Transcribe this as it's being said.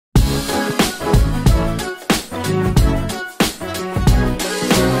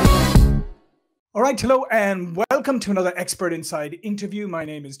Right, hello, and welcome to another Expert Inside interview. My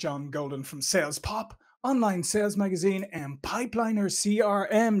name is John Golden from SalesPOP, online sales magazine, and Pipeliner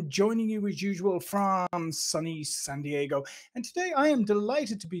CRM, joining you as usual from sunny San Diego. And today I am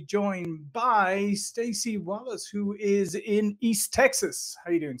delighted to be joined by Staci Wallace, who is in East Texas.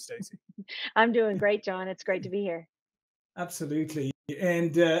 How are you doing, Staci? I'm doing great, John. It's great to be here. Absolutely.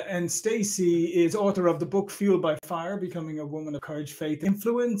 And Staci is author of the book Fueled by Fire: Becoming a Woman of Courage, Faith,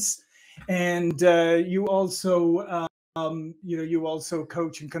 Influence. And you also you also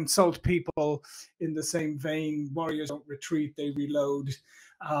coach and consult people in the same vein. Warriors don't retreat, they reload.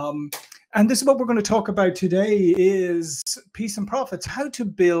 And this is what we're going to talk about today: is peace and profits, how to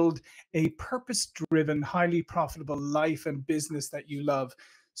build a purpose-driven, highly profitable life and business that you love.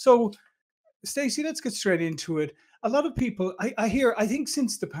 So Staci, let's get straight into it. A lot of people, I think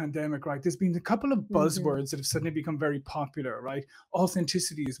since the pandemic, right, there's been a couple of buzzwords that have suddenly become very popular, right?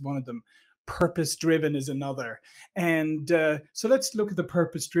 Authenticity is one of them. Purpose-driven is another. And so let's look at the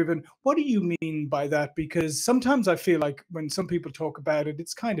purpose-driven. What do you mean by that? Because sometimes I feel like when some people talk about it,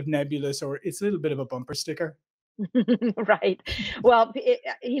 it's kind of nebulous, or it's a little bit of a bumper sticker. Right. Well,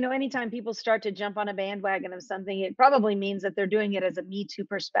 anytime people start to jump on a bandwagon of something, it probably means that they're doing it as a Me Too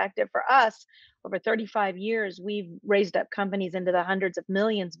perspective. For us, over 35 years, we've raised up companies into the hundreds of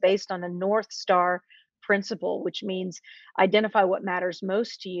millions based on a North Star principle, which means identify what matters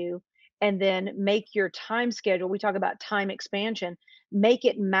most to you and then make your time schedule. We talk about time expansion, make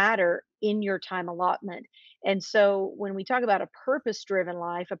it matter in your time allotment. And so when we talk about a purpose driven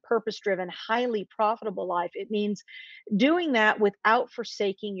life, a purpose driven, highly profitable life, it means doing that without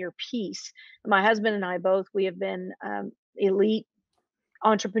forsaking your peace. My husband and I both, we have been elite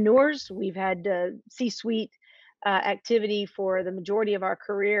entrepreneurs. We've had C-suite activity for the majority of our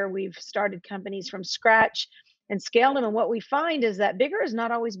career. We've started companies from scratch and scaled them. And what we find is that bigger is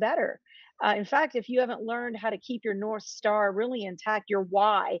not always better. In fact, if you haven't learned how to keep your North Star really intact, your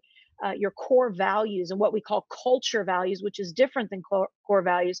why, your core values, and what we call culture values, which is different than core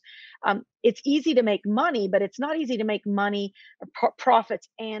values, it's easy to make money, but it's not easy to make money, profits,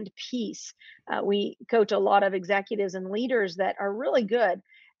 and peace. We coach a lot of executives and leaders that are really good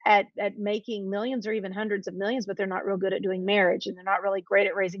at making millions or even hundreds of millions, but they're not real good at doing marriage, and they're not really great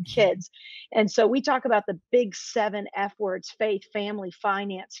at raising kids. And so we talk about the big 7 F words: faith, family,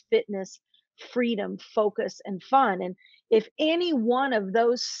 finance, fitness, freedom, focus, and fun. And if any one of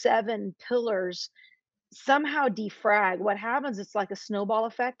those 7 pillars somehow defrag, what happens, it's like a snowball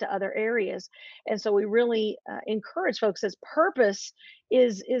effect to other areas. And so we really encourage folks, as purpose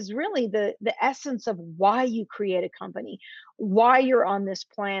is really the essence of why you create a company, why you're on this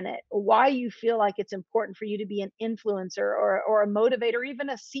planet, why you feel like it's important for you to be an influencer or a motivator,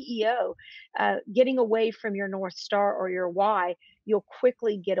 even a CEO. Getting away from your North Star or your why, you'll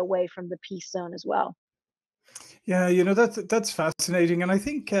quickly get away from the peace zone as well. Yeah, that's fascinating, and I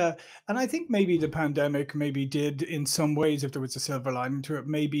think maybe the pandemic maybe did, in some ways, if there was a silver lining to it,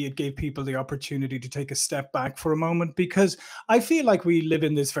 maybe it gave people the opportunity to take a step back for a moment, because I feel like we live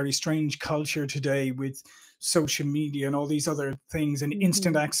in this very strange culture today with social media and all these other things and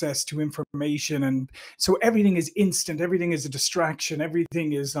instant access to information, and so everything is instant, everything is a distraction,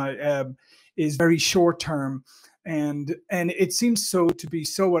 everything is very short term. And it seems so to be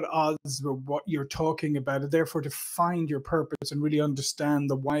so at odds with what you're talking about. And therefore, to find your purpose and really understand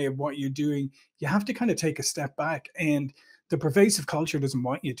the why of what you're doing, you have to kind of take a step back. And the pervasive culture doesn't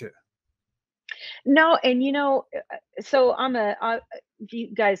want you to. No, and so if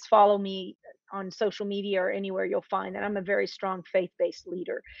you guys follow me on social media or anywhere, you'll find that I'm a very strong faith-based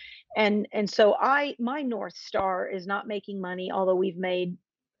leader. And so my North Star is not making money, although we've made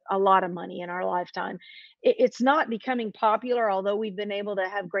a lot of money in our lifetime. It's not becoming popular, although we've been able to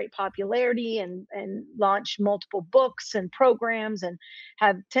have great popularity and launch multiple books and programs and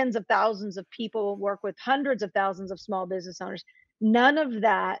have tens of thousands of people work with hundreds of thousands of small business owners. None of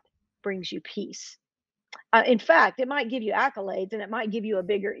that brings you peace. In fact, it might give you accolades and it might give you a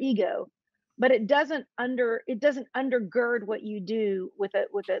bigger ego, but it doesn't undergird what you do with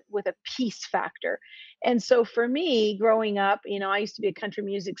a peace factor. And so for me, growing up, I used to be a country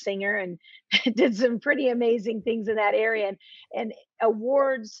music singer and did some pretty amazing things in that area. And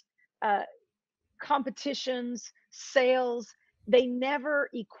awards, uh, competitions, sales, they never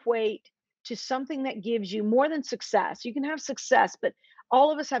equate to something that gives you more than success. You can have success, but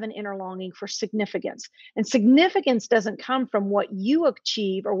all of us have an inner longing for significance. And significance doesn't come from what you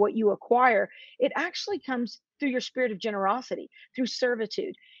achieve or what you acquire. It actually comes through your spirit of generosity, through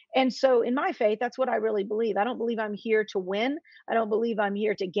servitude. And so in my faith, that's what I really believe. I don't believe I'm here to win. I don't believe I'm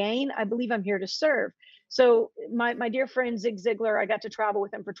here to gain. I believe I'm here to serve. So my dear friend Zig Ziglar, I got to travel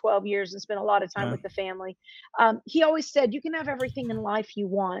with him for 12 years and spend a lot of time Yeah. with the family. He always said, you can have everything in life you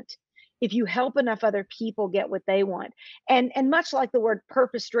want if you help enough other people get what they want. And much like the word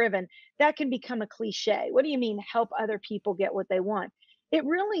purpose driven, that can become a cliche. What do you mean help other people get what they want? It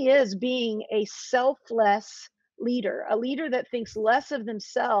really is being a selfless leader, a leader that thinks less of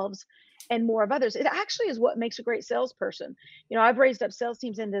themselves and more of others. It actually is what makes a great salesperson. You know, I've raised up sales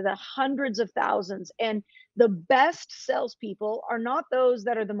teams into the hundreds of thousands, and the best salespeople are not those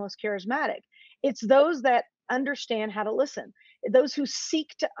that are the most charismatic. It's those that understand how to listen, those who seek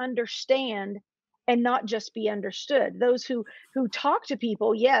to understand and not just be understood, those who talk to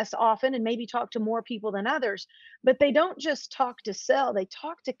people, yes, often, and maybe talk to more people than others, but they don't just talk to sell, they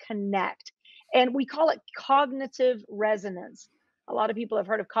talk to connect. And we call it cognitive resonance. A lot of people have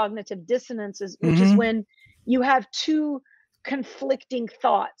heard of cognitive dissonances, which is Hmm. when you have two conflicting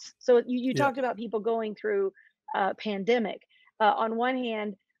thoughts. So you Yeah. talked about people going through a pandemic. On one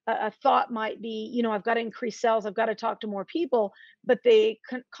hand, a thought might be, you know, I've got to increase sales, I've got to talk to more people. But the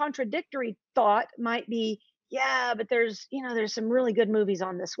contradictory thought might be, yeah, but there's, you know, there's some really good movies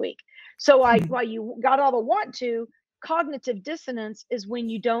on this week. So while you got all the want to, cognitive dissonance is when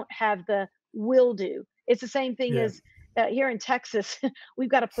you don't have the will do. It's the same thing Yeah. as here in Texas, we've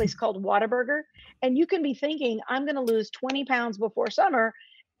got a place called Whataburger, and you can be thinking, I'm going to lose 20 pounds before summer,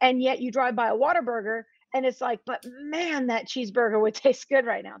 and yet you drive by a Whataburger, and it's like, but man, that cheeseburger would taste good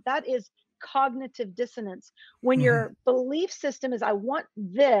right now. That is cognitive dissonance. When Hmm. your belief system is, I want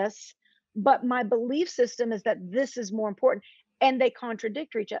this, but my belief system is that this is more important, and they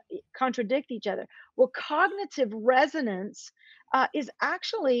contradict each other. Well, cognitive resonance is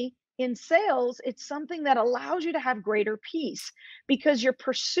actually in sales, it's something that allows you to have greater peace because your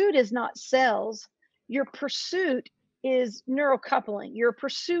pursuit is not sales. Your pursuit is neurocoupling. Your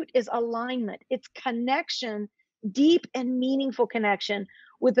pursuit is alignment. It's connection, deep and meaningful connection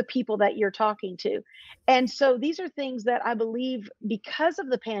with the people that you're talking to. And so these are things that I believe because of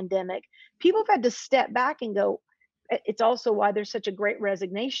the pandemic, people have had to step back and go, it's also why there's such a great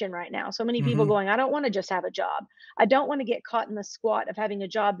resignation right now. So many people Hmm. going, I don't want to just have a job. I don't want to get caught in the squat of having a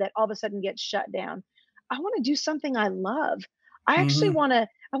job that all of a sudden gets shut down. I want to do something I love. I actually Hmm. want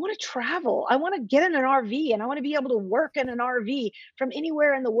to travel. I want to get in an RV and I want to be able to work in an RV from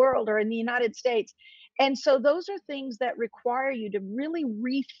anywhere in the world or in the United States. And so those are things that require you to really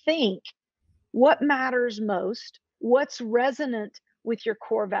rethink what matters most, what's resonant with your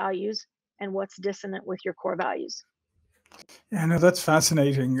core values, and what's dissonant with your core values. Yeah, no, that's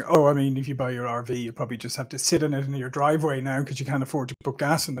fascinating. Oh, I mean, if you buy your RV, you probably just have to sit in it in your driveway now because you can't afford to put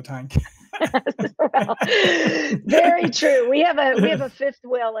gas in the tank. Well, very true. We have a fifth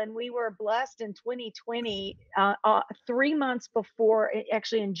wheel, and we were blessed in 2020. 3 months before,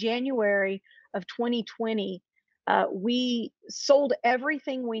 actually in January of 2020, we sold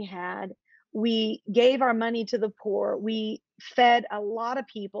everything we had. We gave our money to the poor. We fed a lot of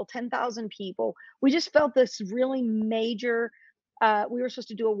people, 10,000 people. We just felt this really major. We were supposed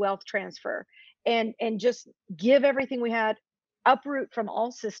to do a wealth transfer, and just give everything we had, uproot from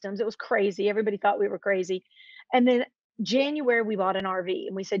all systems. It was crazy. Everybody thought we were crazy. And then January, we bought an RV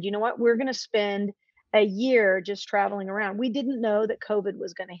and we said, you know what? We're going to spend a year just traveling around. We didn't know that COVID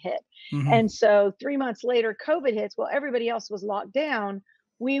was going to hit. Hmm. And so 3 months later, COVID hits. Well, everybody else was locked down.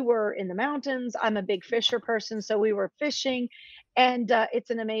 We were in the mountains. I'm a big fisher person, so we were fishing. And it's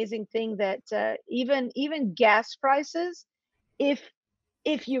an amazing thing that even gas prices, if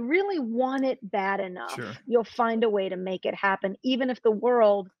if you really want it bad enough, Sure. you'll find a way to make it happen, even if the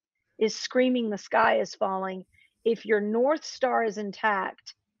world is screaming the sky is falling. If your North Star is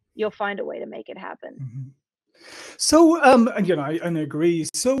intact, you'll find a way to make it happen. Hmm. So, you know, I agree.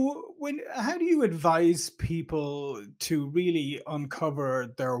 So, how do you advise people to really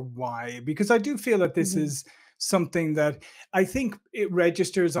uncover their why? Because I do feel that this Mhm, is something that I think it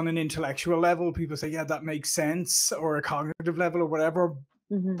registers on an intellectual level. People say, yeah, that makes sense, or a cognitive level, or whatever.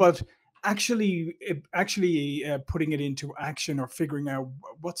 mhm. But actually putting it into action or figuring out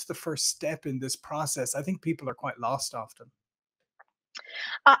what's the first step in this process, I think people are quite lost often.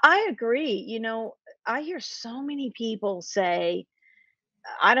 I agree. You know, I hear so many people say,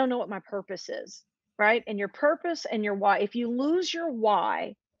 I don't know what my purpose is, right? And your purpose and your why, if you lose your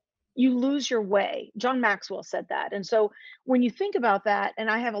why, you lose your way. John Maxwell said that. And so when you think about that, and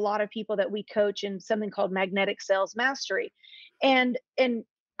I have a lot of people that we coach in something called magnetic sales mastery. And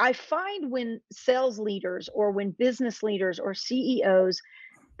I find when sales leaders or when business leaders or CEOs,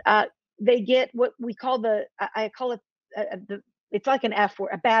 uh, they get what we call I call it the It's like an F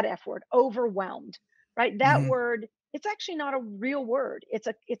word, a bad F word, overwhelmed, right? That Hmm. word, it's actually not a real word. It's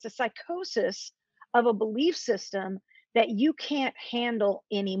a psychosis of a belief system that you can't handle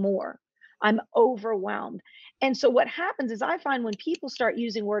anymore. I'm overwhelmed. And so what happens is I find when people start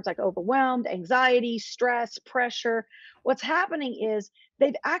using words like overwhelmed, anxiety, stress, pressure, what's happening is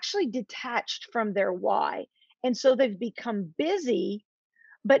they've actually detached from their why. And so they've become busy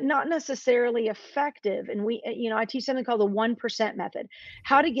but not necessarily effective. And I teach something called the 1% method,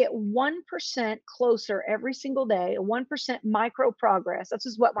 how to get 1% closer every single day, a 1% micro progress. This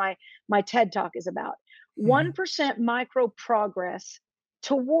is what my TED talk is about. Hmm. 1% micro progress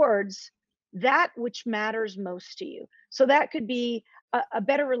towards that which matters most to you. So that could be a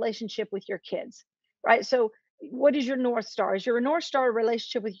better relationship with your kids, right? So what is your North Star? Is your North Star a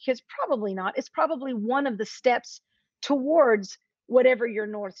relationship with your kids? Probably not. It's probably one of the steps towards whatever your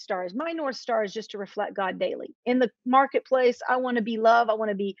North Star is. My North Star is just to reflect God daily. In the marketplace, I want to be love. I want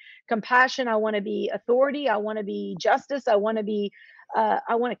to be compassion. I want to be authority. I want to be justice. I want to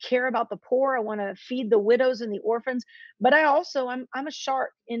care about the poor. I want to feed the widows and the orphans. But I'm a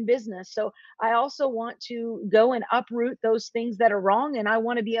shark in business. So I also want to go and uproot those things that are wrong. And I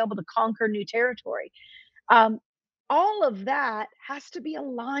want to be able to conquer new territory. Um, all of that has to be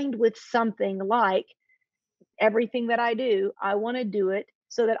aligned with something like everything that I do, I want to do it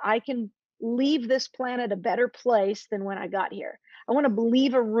so that I can leave this planet a better place than when I got here. I want to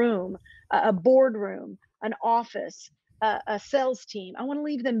leave a room, a boardroom, an office, a sales team. I want to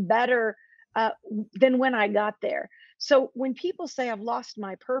leave them better than when I got there. So when people say I've lost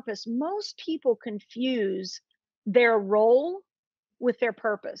my purpose, most people confuse their role with their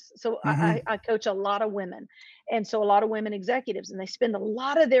purpose. So Hmm. I coach a lot of women, and so a lot of women executives, and they spend a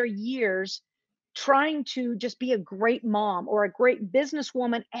lot of their years trying to just be a great mom or a great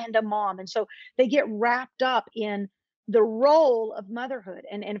businesswoman and a mom. And so they get wrapped up in the role of motherhood.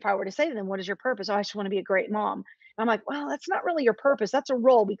 And if I were to say to them, what is your purpose? Oh, I just want to be a great mom. I'm like, well, that's not really your purpose. That's a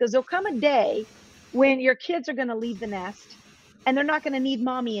role, because there'll come a day when your kids are going to leave the nest and they're not going to need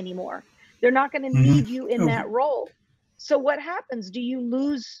mommy anymore. They're not going to Hmm. need you in Oh, that role. So what happens? Do you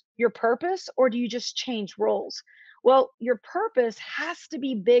lose your purpose or do you just change roles? Well, your purpose has to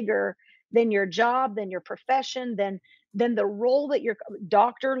be bigger than your job, than your profession, than the role that you're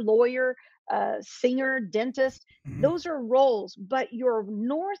doctor, lawyer, singer, dentist. mhm. Those are roles, but your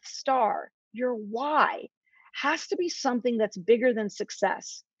North Star, your why, has to be something that's bigger than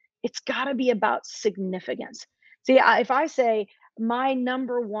success. It's got to be about significance. See, if I say my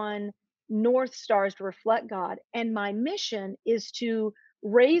number one North Star is to reflect God, and my mission is to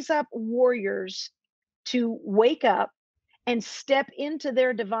raise up warriors to wake up and step into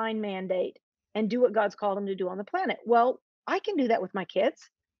their divine mandate and do what God's called them to do on the planet. Well, I can do that with my kids.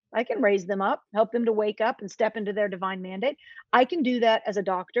 I can raise them up, help them to wake up and step into their divine mandate. I can do that as a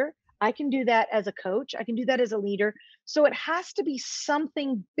doctor. I can do that as a coach. I can do that as a leader. So it has to be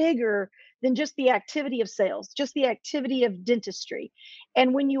something bigger than just the activity of sales, just the activity of dentistry.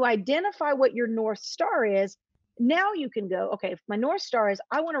 And when you identify what your North Star is, now you can go, okay, if my North Star is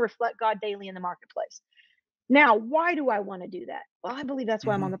I want to reflect God daily in the marketplace. Now, why do I want to do that? Well, I believe that's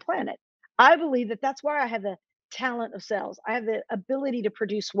why I'm on Mhm. the planet. I believe that that's why I have the talent of sales. I have the ability to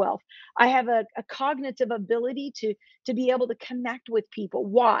produce wealth. I have a cognitive ability to be able to connect with people.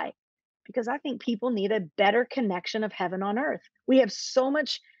 Why? Because I think people need a better connection of heaven on earth. We have so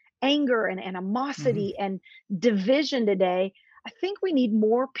much anger and Mhm. animosity and division today. I think we need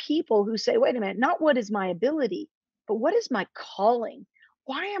more people who say, wait a minute, not what is my ability, but what is my calling?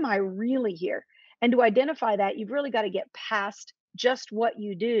 Why am I really here? And to identify that, you've really got to get past just what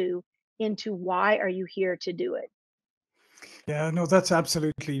you do into why are you here to do it. Yeah, no, that's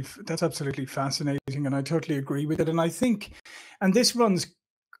absolutely fascinating, and I totally agree with it. And I think, and this runs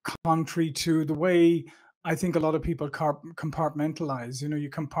contrary to the way I think a lot of people compartmentalize. You know,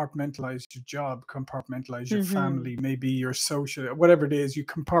 you compartmentalize your job, compartmentalize your Hmm. family, maybe your social, whatever it is. You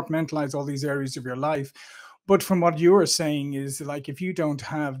compartmentalize all these areas of your life. But from what you're saying is like if you don't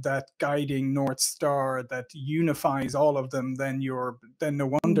have that guiding North Star that unifies all of them, then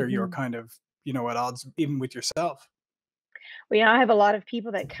no wonder you're Hmm. kind of, at odds even with yourself. Well, I have a lot of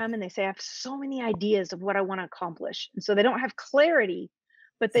people that come and they say, I have so many ideas of what I want to accomplish. And so they don't have clarity,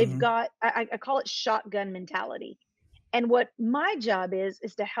 but they've Mhm. got, I call it shotgun mentality. And what my job is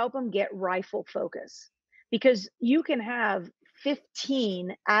to help them get rifle focus, because you can have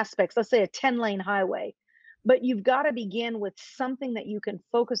 15 aspects, let's say a 10-lane highway, but you've got to begin with something that you can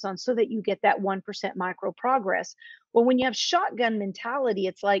focus on so that you get that 1% micro progress. Well, when you have shotgun mentality,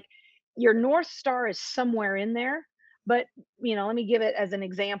 it's like your North Star is somewhere in there. But, let me give it as an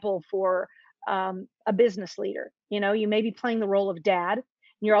example for a business leader. You may be playing the role of dad,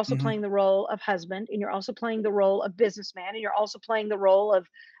 and you're also Hmm. playing the role of husband, and you're also playing the role of businessman, and you're also playing the role of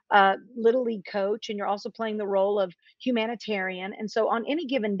little league coach, and you're also playing the role of humanitarian. And so on any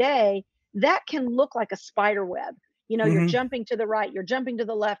given day, that can look like a spider web. You're Hmm. jumping to the right, you're jumping to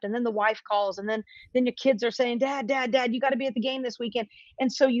the left, and then the wife calls, and then your kids are saying, "Dad, Dad, Dad, you got to be at the game this weekend."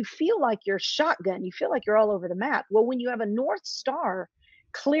 And so you feel like you're shotgun. You feel like you're all over the map. Well, when you have a North Star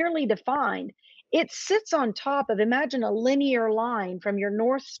clearly defined, it sits on top of, imagine a linear line from your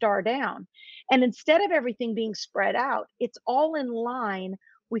North Star down. And instead of everything being spread out, it's all in line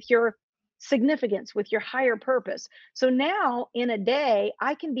with your significance, with your higher purpose. So now in a day,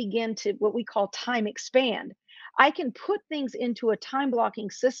 I can begin to what we call time expand. I can put things into a time blocking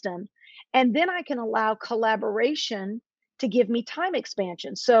system, and then I can allow collaboration to give me time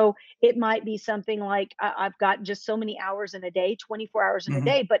expansion. So it might be something like I've got just so many hours in a day, 24 hours in a Hmm.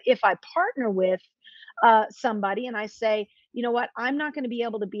 day. But if I partner with somebody and I say, you know what, I'm not going to be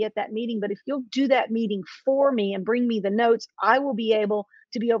able to be at that meeting, but if you'll do that meeting for me and bring me the notes, I will be able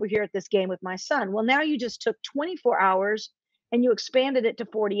to be over here at this game with my son. Well, now you just took 24 hours and you expanded it to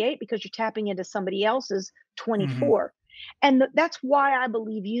 48 because you're tapping into somebody else's Hmm. 24. And that's why I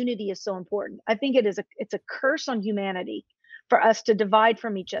believe unity is so important. I think it's a curse on humanity for us to divide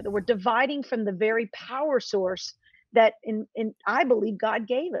from each other. We're dividing from the very power source that in I believe God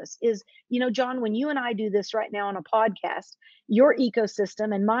gave us. Is, John, when you and I do this right now on a podcast, your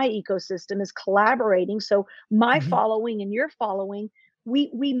ecosystem and my ecosystem is collaborating. So my Hmm. following and your following,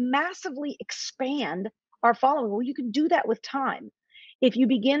 we massively expand our following. Well, you can do that with time. If you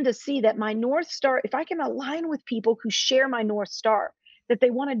begin to see that my North Star, if I can align with people who share my North Star, that they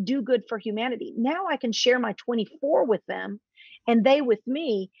want to do good for humanity, now I can share my 24 with them and they with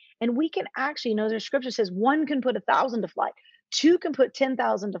me. And we can actually, the scripture says one can put 1,000 to flight, two can put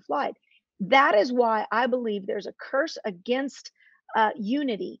 10,000 to flight. That is why I believe there's a curse against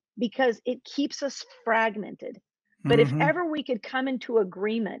unity, because it keeps us fragmented. But if Hmm. ever we could come into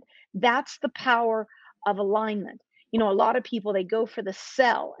agreement, that's the power of alignment. A lot of people, they go for the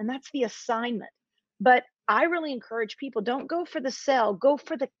sell, and that's the assignment. But I really encourage people, don't go for the sell, go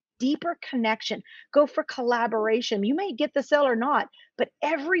for the deeper connection, go for collaboration. You may get the sell or not, but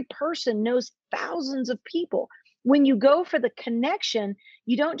every person knows thousands of people. When you go for the connection,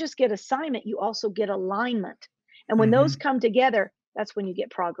 you don't just get assignment, you also get alignment. And when those Hmm. come together, that's when you get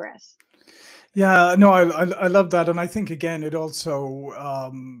progress. Yeah, no, I love that, and I think again it also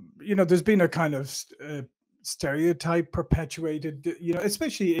there's been a kind of stereotype perpetuated,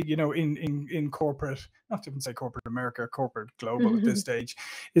 especially in corporate, not to even say corporate America, corporate global at this stage,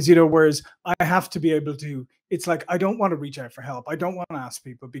 is whereas I have to be able to. It's like I don't want to reach out for help. I don't want to ask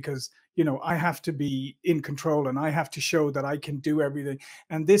people because I have to be in control and I have to show that I can do everything,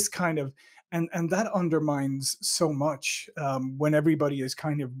 and this kind of and that undermines so much when everybody is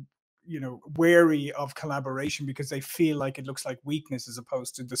kind of wary of collaboration because they feel like it looks like weakness as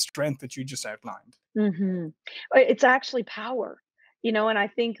opposed to the strength that you just outlined. hmm It's actually power, and I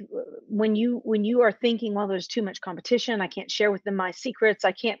think when you are thinking, well, there's too much competition, I can't share with them my secrets,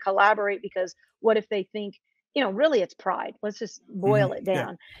 I can't collaborate because what if they think, really it's pride. Let's just Hmm. boil it Yeah.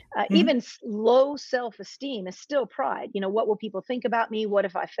 down. Hmm. Even low self-esteem is still pride. What will people think about me? What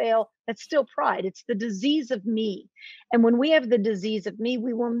if I fail? That's still pride. It's the disease of me. And when we have the disease of me,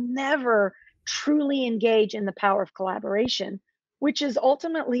 we will never truly engage in the power of collaboration, which is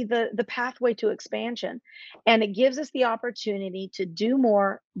ultimately the pathway to expansion. And it gives us the opportunity to do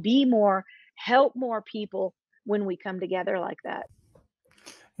more, be more, help more people when we come together like that.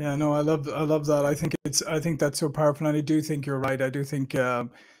 Yeah, no, I love that. I think that's so powerful, and I do think you're right. I do think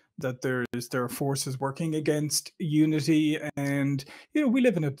that there are forces working against unity, and we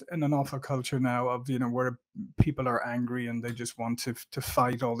live in an awful culture now of where people are angry and they just want to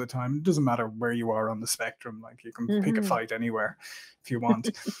fight all the time. It doesn't matter where you are on the spectrum; like you can pick a hmm fight anywhere if you want,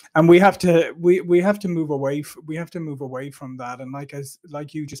 and we have to move away. We have to move away from that. And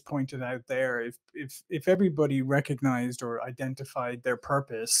like you just pointed out there, if everybody recognized or identified their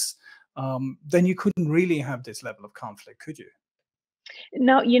purpose, then you couldn't really have this level of conflict, could you?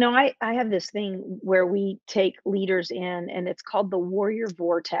 No, I have this thing where we take leaders in, and it's called the Warrior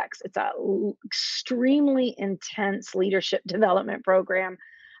Vortex. It's a extremely intense leadership development program.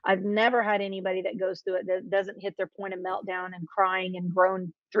 I've never had anybody that goes through it that doesn't hit their point of meltdown and crying and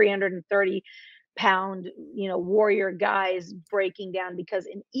groan 330-pound, warrior guys breaking down, because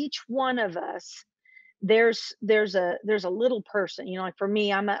in each one of us there's a little person. Like for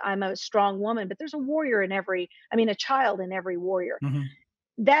me, I'm a strong woman, but there's a warrior in every, I mean, a child in every warrior. Hmm.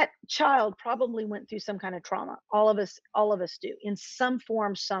 That child probably went through some kind of trauma. All of us do in some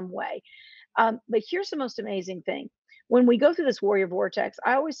form, some way. But here's the most amazing thing. When we go through this warrior vortex,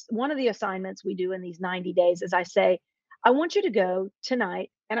 one of the assignments we do in these 90 days is I say, I want you to go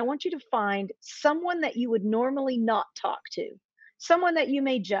tonight and I want you to find someone that you would normally not talk to, someone that you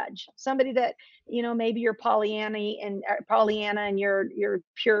may judge, somebody that, maybe you're Pollyanna and you're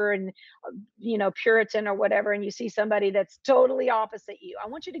pure and, Puritan or whatever. And you see somebody that's totally opposite you. I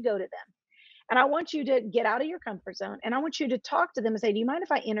want you to go to them. And I want you to get out of your comfort zone. And I want you to talk to them and say, do you mind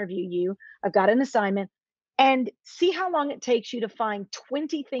if I interview you? I've got an assignment. And see how long it takes you to find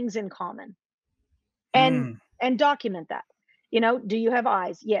 20 things in common and Mm. and document that. Do you have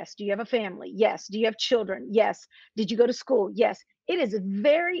eyes? Yes. Do you have a family? Yes. Do you have children? Yes. Did you go to school? Yes. It is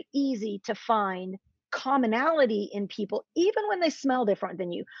very easy to find commonality in people, even when they smell different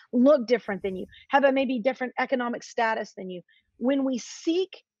than you, look different than you, have a maybe different economic status than you. When we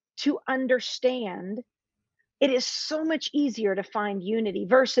seek to understand, it is so much easier to find unity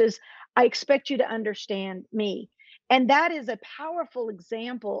versus I expect you to understand me. And that is a powerful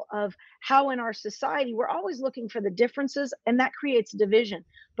example of how in our society, we're always looking for the differences and that creates division.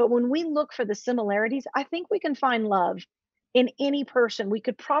 But when we look for the similarities, I think we can find love in any person. We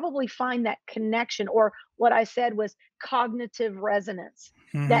could probably find that connection, or what I said was cognitive resonance,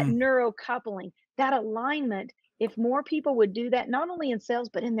 that Hmm. neurocoupling, that alignment. If more people would do that, not only in sales,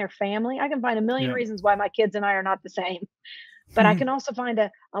 but in their family, I can find a million Yeah. reasons why my kids and I are not the same. But I can also find a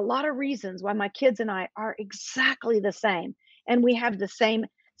lot of reasons why my kids and I are exactly the same. And we have the same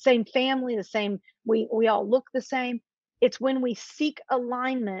family, the same, we all look the same. It's when we seek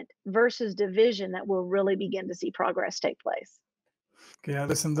alignment versus division that we'll really begin to see progress take place. Yeah,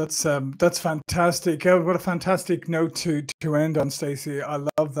 listen, that's fantastic. What a fantastic note to end on, Staci. I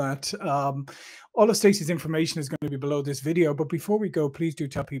love that. All of Staci's information is going to be below this video, but before we go, please do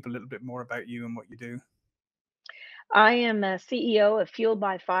tell people a little bit more about you and what you do. I am a CEO of Fueled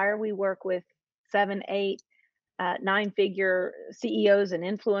by Fire. We work with 7, 8, 9-figure CEOs and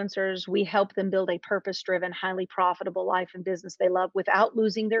influencers. We help them build a purpose-driven, highly profitable life and business they love without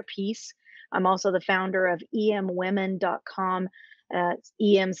losing their peace. I'm also the founder of emwomen.com.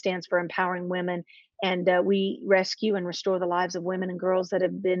 EM stands for Empowering Women, and we rescue and restore the lives of women and girls that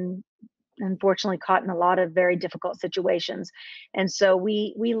have been unfortunately caught in a lot of very difficult situations. And so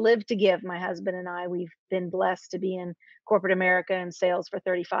we live to give. My husband and I, we've been blessed to be in corporate America and sales for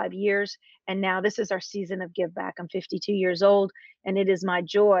 35 years, and now this is our season of give back. I'm 52 years old, and it is my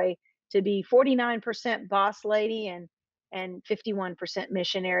joy to be 49% boss lady and 51%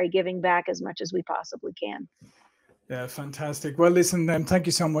 missionary, giving back as much as we possibly can. Yeah, fantastic. Well, listen, thank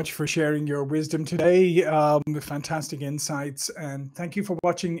you so much for sharing your wisdom today. Fantastic insights. And thank you for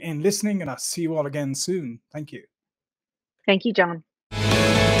watching and listening. And I'll see you all again soon. Thank you. Thank you, John.